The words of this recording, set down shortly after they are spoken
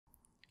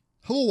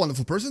Hello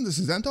wonderful person, this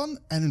is Anton,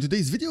 and in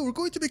today's video we're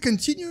going to be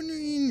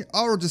continuing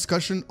our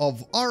discussion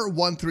of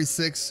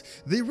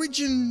R136, the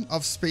region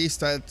of space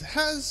that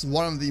has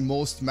one of the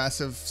most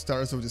massive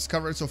stars we've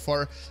discovered so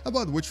far,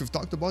 about which we've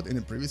talked about in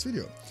a previous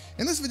video.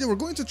 In this video we're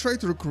going to try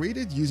to recreate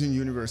it using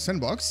Universe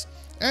Sandbox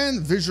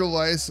and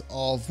visualize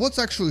of what's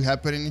actually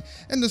happening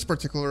in this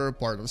particular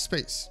part of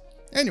space.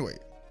 Anyway,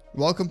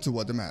 welcome to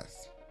What the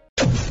Math.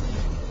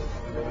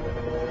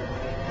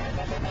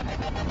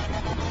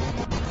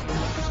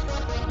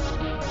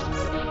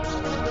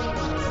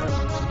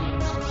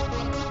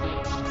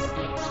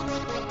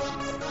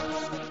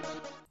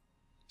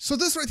 So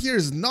this right here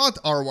is not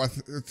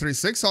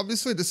R136,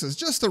 obviously. This is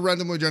just a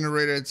randomly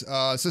generated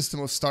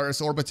system of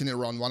stars orbiting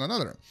around one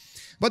another.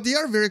 But they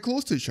are very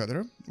close to each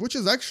other, which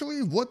is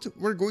actually what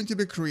we're going to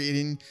be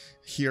creating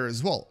here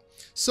as well.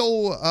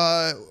 So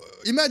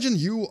imagine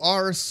you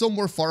are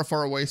somewhere far,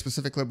 far away,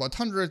 specifically about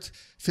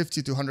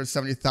 150 to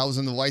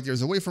 170,000 light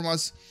years away from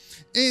us,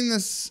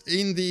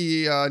 in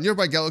the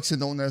nearby galaxy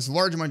known as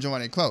Large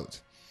Magellanic Cloud.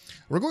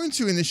 We're going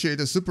to initiate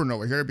a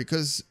supernova here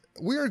because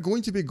we are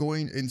going to be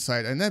going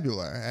inside a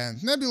nebula, and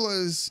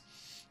nebulas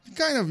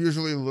kind of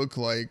usually look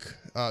like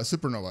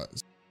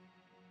supernovas.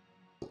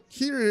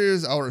 Here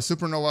is our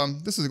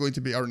supernova. This is going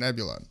to be our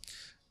nebula.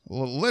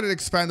 We'll let it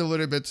expand a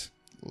little bit,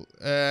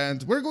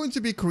 and we're going to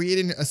be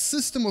creating a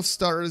system of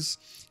stars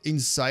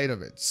inside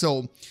of it.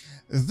 So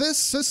this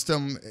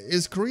system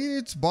is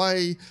created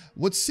by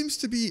what seems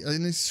to be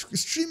an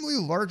extremely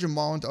large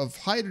amount of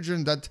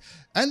hydrogen that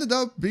ended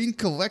up being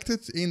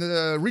collected in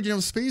a region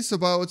of space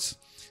about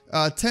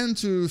 10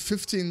 to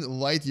 15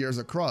 light years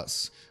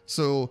across.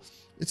 So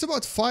it's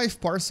about 5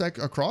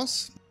 parsec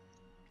across.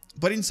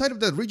 But inside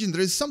of that region,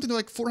 there is something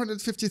like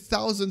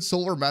 450,000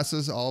 solar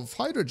masses of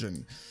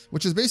hydrogen,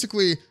 which is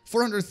basically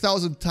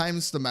 400,000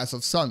 times the mass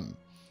of Sun.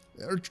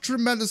 A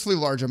tremendously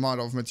large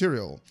amount of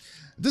material.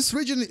 This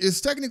region is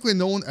technically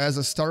known as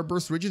a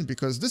starburst region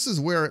because this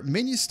is where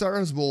many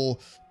stars will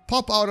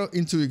pop out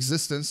into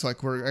existence,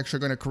 like we're actually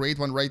going to create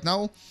one right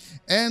now,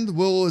 and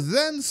will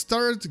then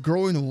start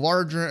growing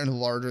larger and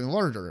larger and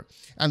larger.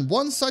 And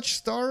one such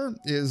star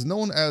is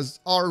known as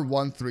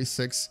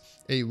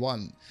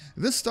R136A1.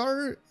 This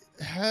star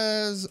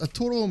has a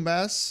total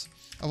mass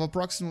of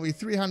approximately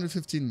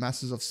 315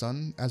 masses of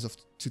Sun as of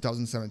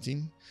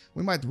 2017.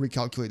 We might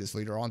recalculate this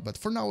later on, but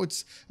for now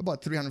it's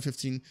about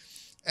 315.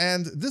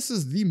 And this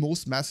is the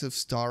most massive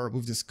star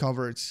we've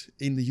discovered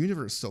in the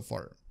universe so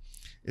far.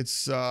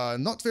 It's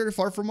not very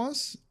far from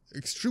us,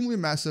 extremely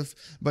massive,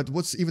 but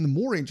what's even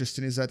more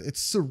interesting is that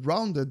it's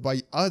surrounded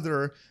by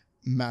other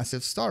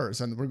massive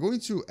stars, and we're going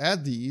to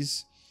add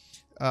these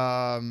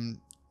in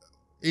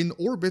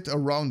orbit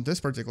around this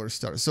particular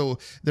star. So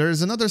there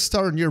is another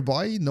star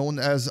nearby known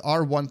as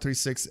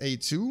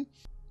R136A2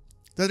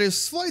 that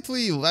is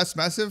slightly less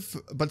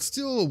massive, but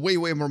still way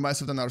more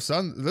massive than our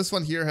Sun. This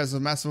one here has a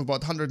mass of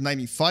about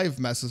 195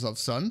 masses of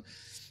Sun.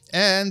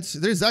 And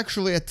there's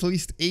actually at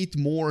least 8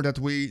 more that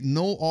we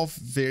know of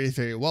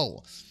very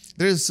well.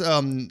 There's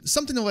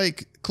something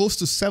like close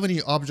to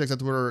 70 objects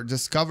that were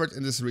discovered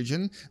in this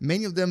region,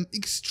 many of them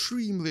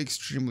extremely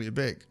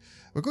big.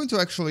 We're going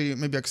to actually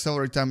maybe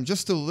accelerate time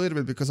just a little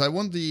bit because I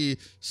want the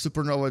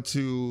supernova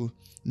to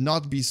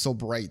not be so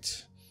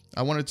bright.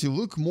 I want it to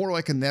look more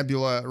like a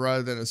nebula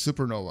rather than a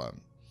supernova.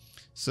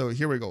 So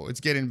here we go, it's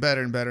getting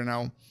better and better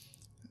now.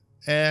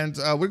 And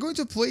we're going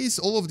to place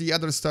all of the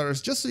other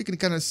stars just so you can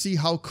kind of see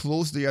how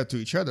close they are to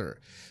each other.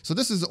 So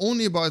this is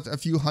only about a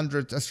few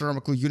hundred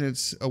astronomical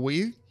units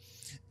away.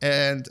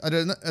 And at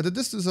a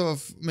distance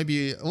of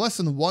maybe less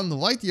than 1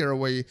 light year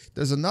away,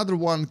 there's another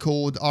one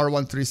called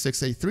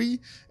R136A3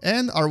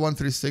 and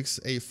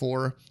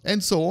R136A4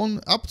 and so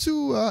on up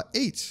to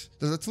 8.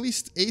 There's at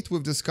least 8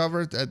 we've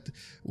discovered that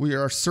we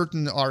are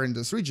certain are in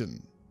this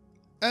region.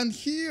 And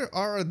here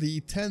are the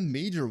 10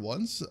 major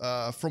ones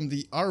from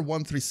the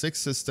R136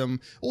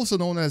 system, also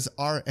known as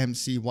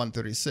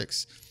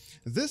RMC-136.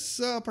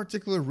 This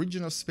particular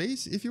region of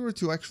space, if you were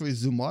to actually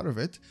zoom out of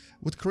it,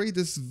 would create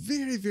this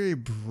very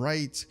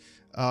bright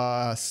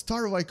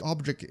star-like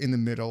object in the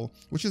middle,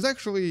 which is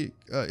actually,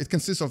 it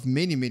consists of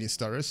many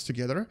stars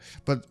together,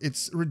 but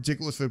it's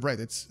ridiculously bright.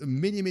 It's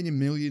many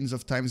millions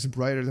of times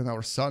brighter than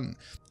our Sun.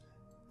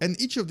 And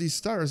each of these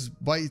stars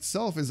by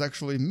itself is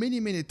actually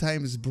many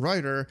times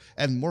brighter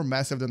and more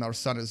massive than our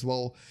Sun as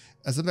well.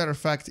 As a matter of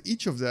fact,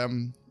 each of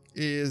them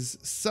is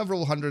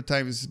several hundred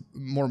times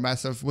more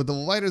massive, with the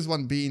lightest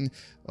one being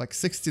like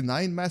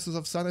 69 masses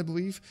of Sun, I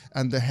believe,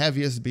 and the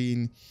heaviest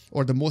being,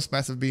 or the most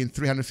massive being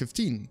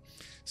 315.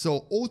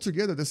 So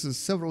altogether, this is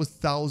several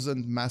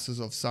thousand masses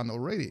of Sun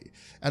already.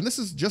 And this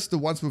is just the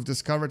ones we've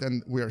discovered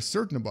and we are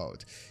certain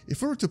about.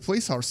 If we were to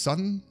place our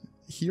Sun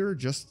here,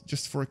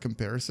 just for a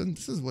comparison,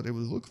 this is what it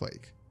would look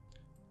like.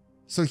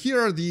 So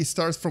here are the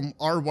stars from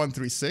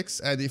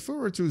R136, and if we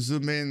were to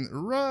zoom in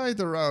right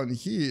around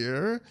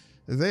here,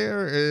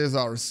 there is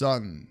our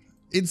Sun.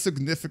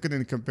 insignificant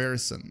in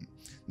comparison.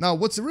 Now,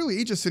 what's really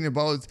interesting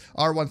about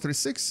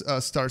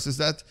R136 stars is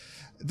that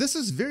this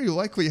is very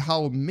likely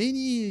how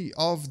many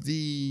of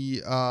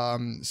the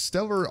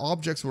stellar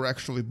objects were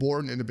actually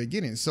born in the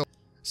beginning.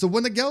 So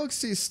when the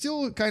galaxy is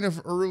still kind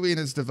of early in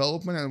its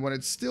development, and when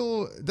it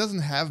still doesn't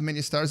have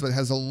many stars but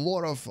has a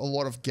lot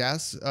of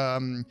gas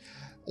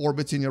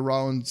orbiting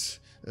around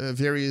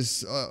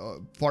various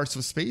parts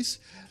of space,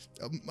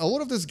 a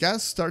lot of this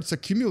gas starts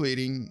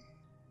accumulating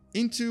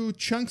into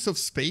chunks of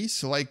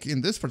space, like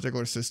in this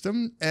particular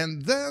system,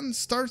 and then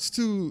starts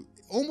to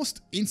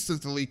almost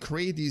instantly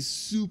create these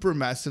super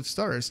massive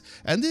stars.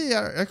 And they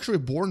are actually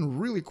born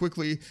really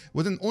quickly,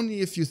 within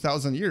only a few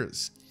thousand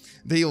years.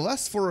 They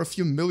last for a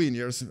few million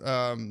years,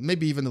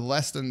 maybe even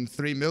less than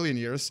 3 million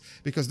years,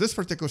 because this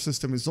particular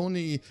system is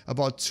only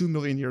about 2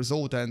 million years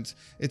old and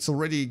it's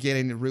already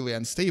getting really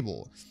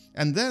unstable.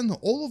 And then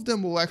all of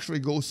them will actually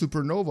go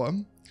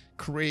supernova,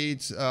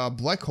 create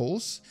black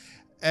holes,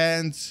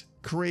 and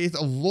create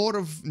a lot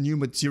of new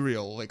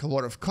material, like a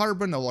lot of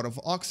carbon, a lot of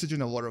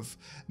oxygen, a lot of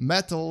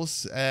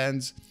metals,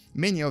 and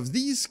many of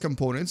these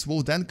components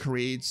will then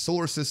create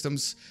solar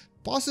systems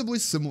possibly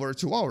similar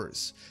to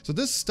ours. So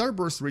this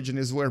starburst region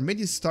is where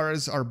many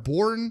stars are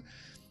born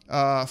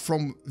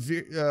from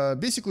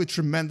basically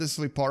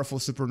tremendously powerful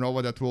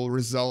supernova that will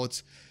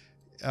result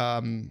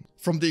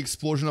from the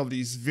explosion of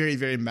these very,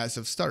 very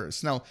massive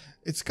stars. Now,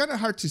 it's kind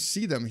of hard to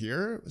see them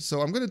here, so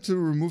I'm going to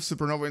remove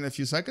supernova in a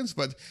few seconds,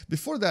 but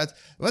before that,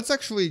 let's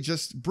actually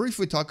just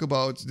briefly talk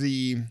about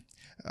the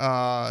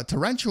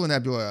Tarantella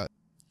Nebula.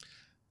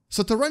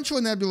 So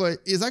Tarantella Nebula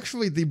is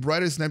actually the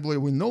brightest nebula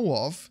we know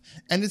of,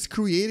 and it's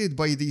created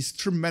by these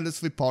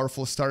tremendously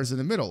powerful stars in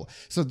the middle.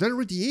 So their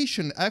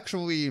radiation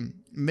actually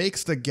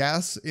makes the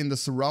gas in the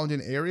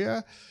surrounding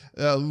area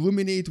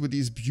illuminate with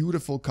these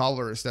beautiful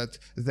colors that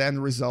then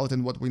result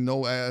in what we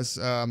know as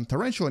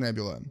Tarantella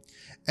Nebula.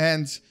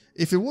 And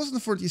if it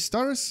wasn't for these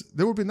stars,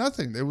 there would be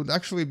nothing. They would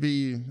actually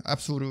be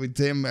absolutely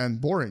dim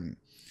and boring.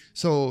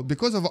 So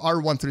because of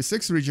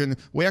R136 region,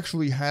 we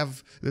actually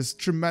have this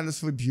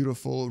tremendously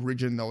beautiful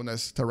region known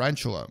as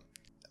Tarantella.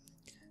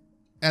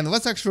 And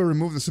let's actually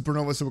remove the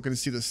supernova so we can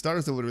see the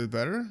stars a little bit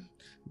better.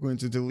 We're going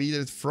to delete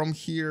it from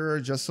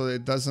here just so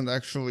it doesn't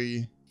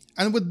actually...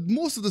 And with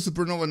most of the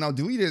supernova now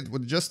deleted,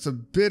 with just a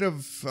bit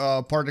of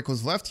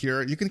particles left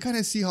here, you can kind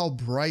of see how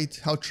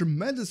bright, how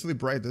tremendously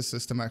bright this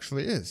system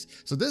actually is.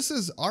 So this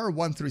is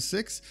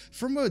R136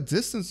 from a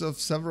distance of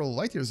several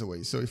light years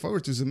away. So if I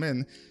were to zoom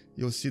in,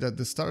 you'll see that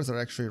the stars are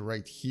actually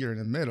right here in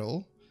the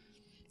middle.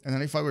 And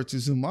then if I were to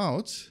zoom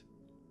out,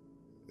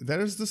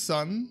 there's the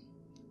sun,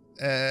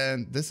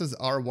 and this is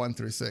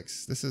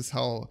R136. This is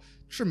how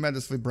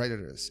tremendously bright it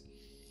is.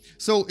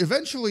 So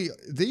eventually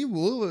they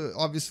will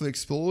obviously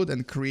explode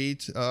and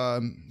create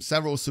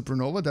several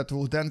supernova that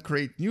will then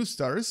create new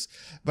stars.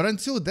 But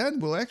until then,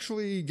 we'll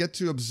actually get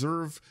to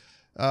observe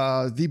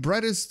the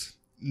brightest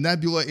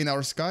nebula in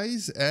our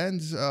skies,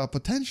 and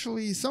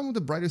potentially some of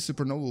the brightest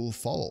supernova will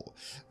follow.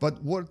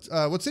 But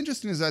what's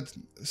interesting is that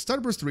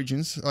starburst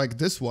regions like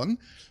this one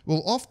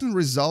will often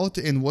result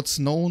in what's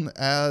known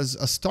as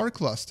a star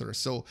cluster.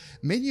 So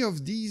many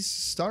of these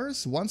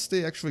stars, once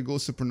they actually go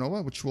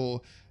supernova, which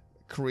will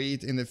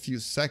create in a few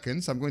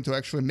seconds, I'm going to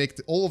actually make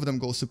all of them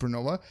go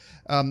supernova,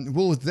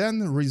 will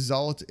then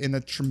result in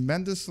a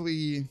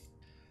tremendously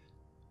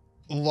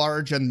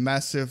large and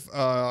massive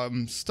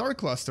star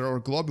cluster, or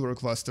globular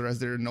cluster as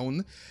they're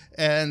known.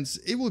 And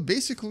it will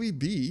basically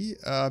be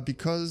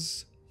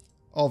because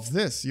of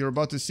this. You're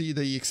about to see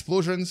the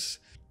explosions.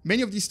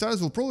 Many of these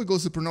stars will probably go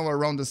supernova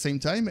around the same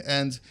time,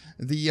 and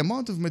the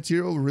amount of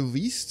material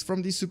released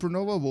from the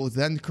supernova will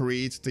then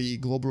create the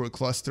globular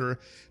cluster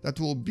that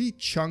will be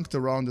chunked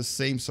around the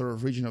same sort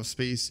of region of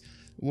space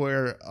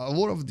where a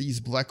lot of these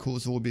black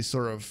holes will be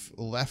sort of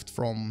left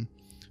from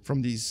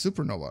these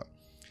supernova.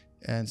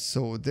 And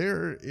so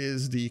there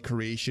is the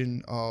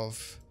creation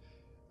of,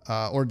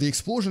 or the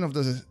explosion of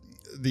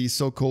the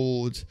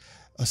so-called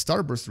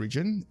starburst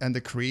region, and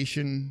the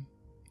creation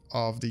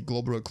of the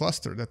globular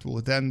cluster that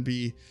will then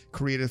be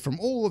created from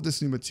all of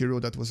this new material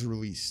that was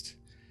released.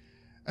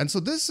 And so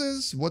this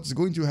is what's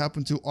going to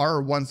happen to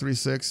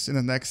R136 in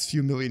the next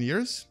few million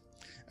years.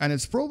 And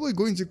it's probably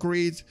going to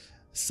create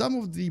some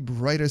of the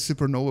brightest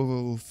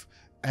supernova we've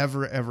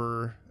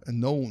ever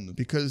known,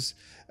 because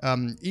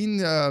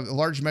in a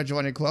Large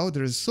Magellanic Cloud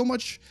there is so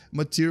much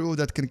material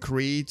that can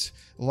create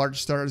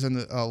large stars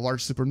and a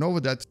large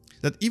supernova that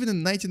even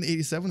in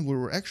 1987 we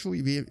were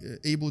actually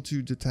able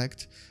to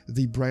detect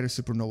the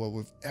brightest supernova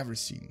we've ever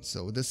seen.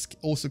 So this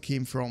also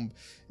came from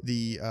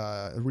the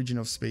region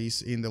of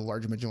space in the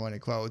Large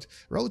Magellanic Cloud,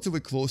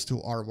 relatively close to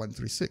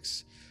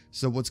R136.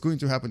 So what's going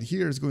to happen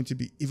here is going to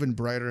be even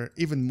brighter,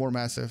 even more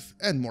massive,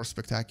 and more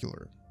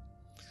spectacular.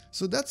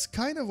 So that's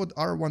kind of what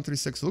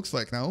R136 looks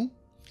like now.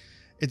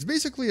 It's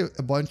basically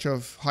a bunch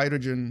of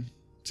hydrogen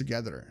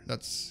together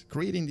that's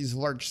creating these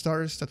large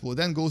stars that will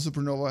then go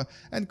supernova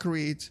and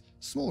create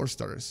smaller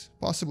stars,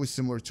 possibly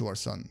similar to our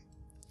sun.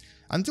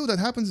 Until that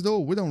happens though,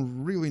 we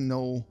don't really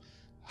know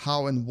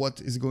how and what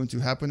is going to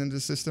happen in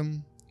this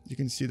system. You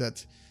can see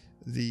that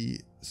the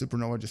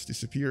supernova just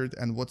disappeared,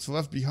 and what's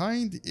left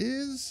behind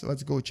is,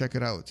 let's go check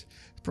it out,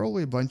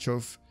 probably a bunch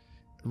of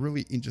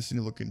really interesting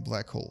looking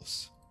black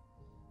holes.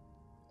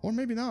 Or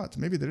maybe not,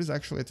 maybe there is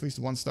actually at least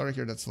one star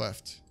here that's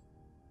left.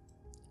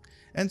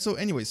 And so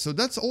anyway, so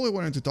that's all I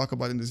wanted to talk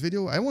about in this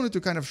video. I wanted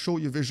to kind of show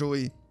you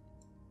visually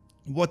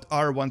what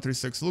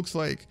R136 looks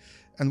like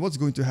and what's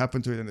going to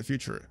happen to it in the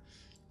future.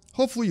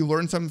 Hopefully you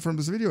learned something from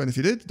this video, and if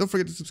you did, don't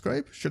forget to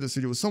subscribe, share this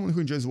video with someone who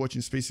enjoys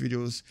watching space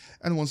videos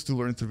and wants to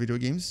learn through video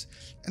games.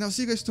 And I'll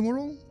see you guys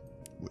tomorrow.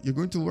 You're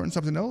going to learn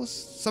something else,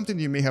 something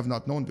you may have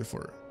not known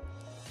before.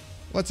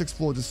 Let's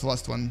explore this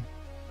last one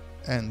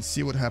and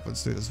see what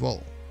happens to it as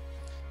well.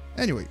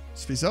 Anyway,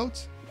 peace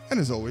out, and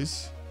as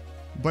always,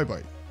 bye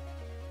bye.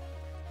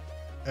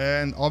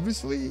 And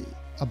obviously,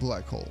 a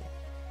black hole.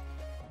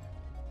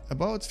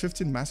 About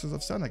 15 masses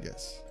of sun, I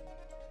guess.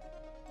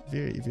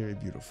 Very, very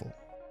beautiful.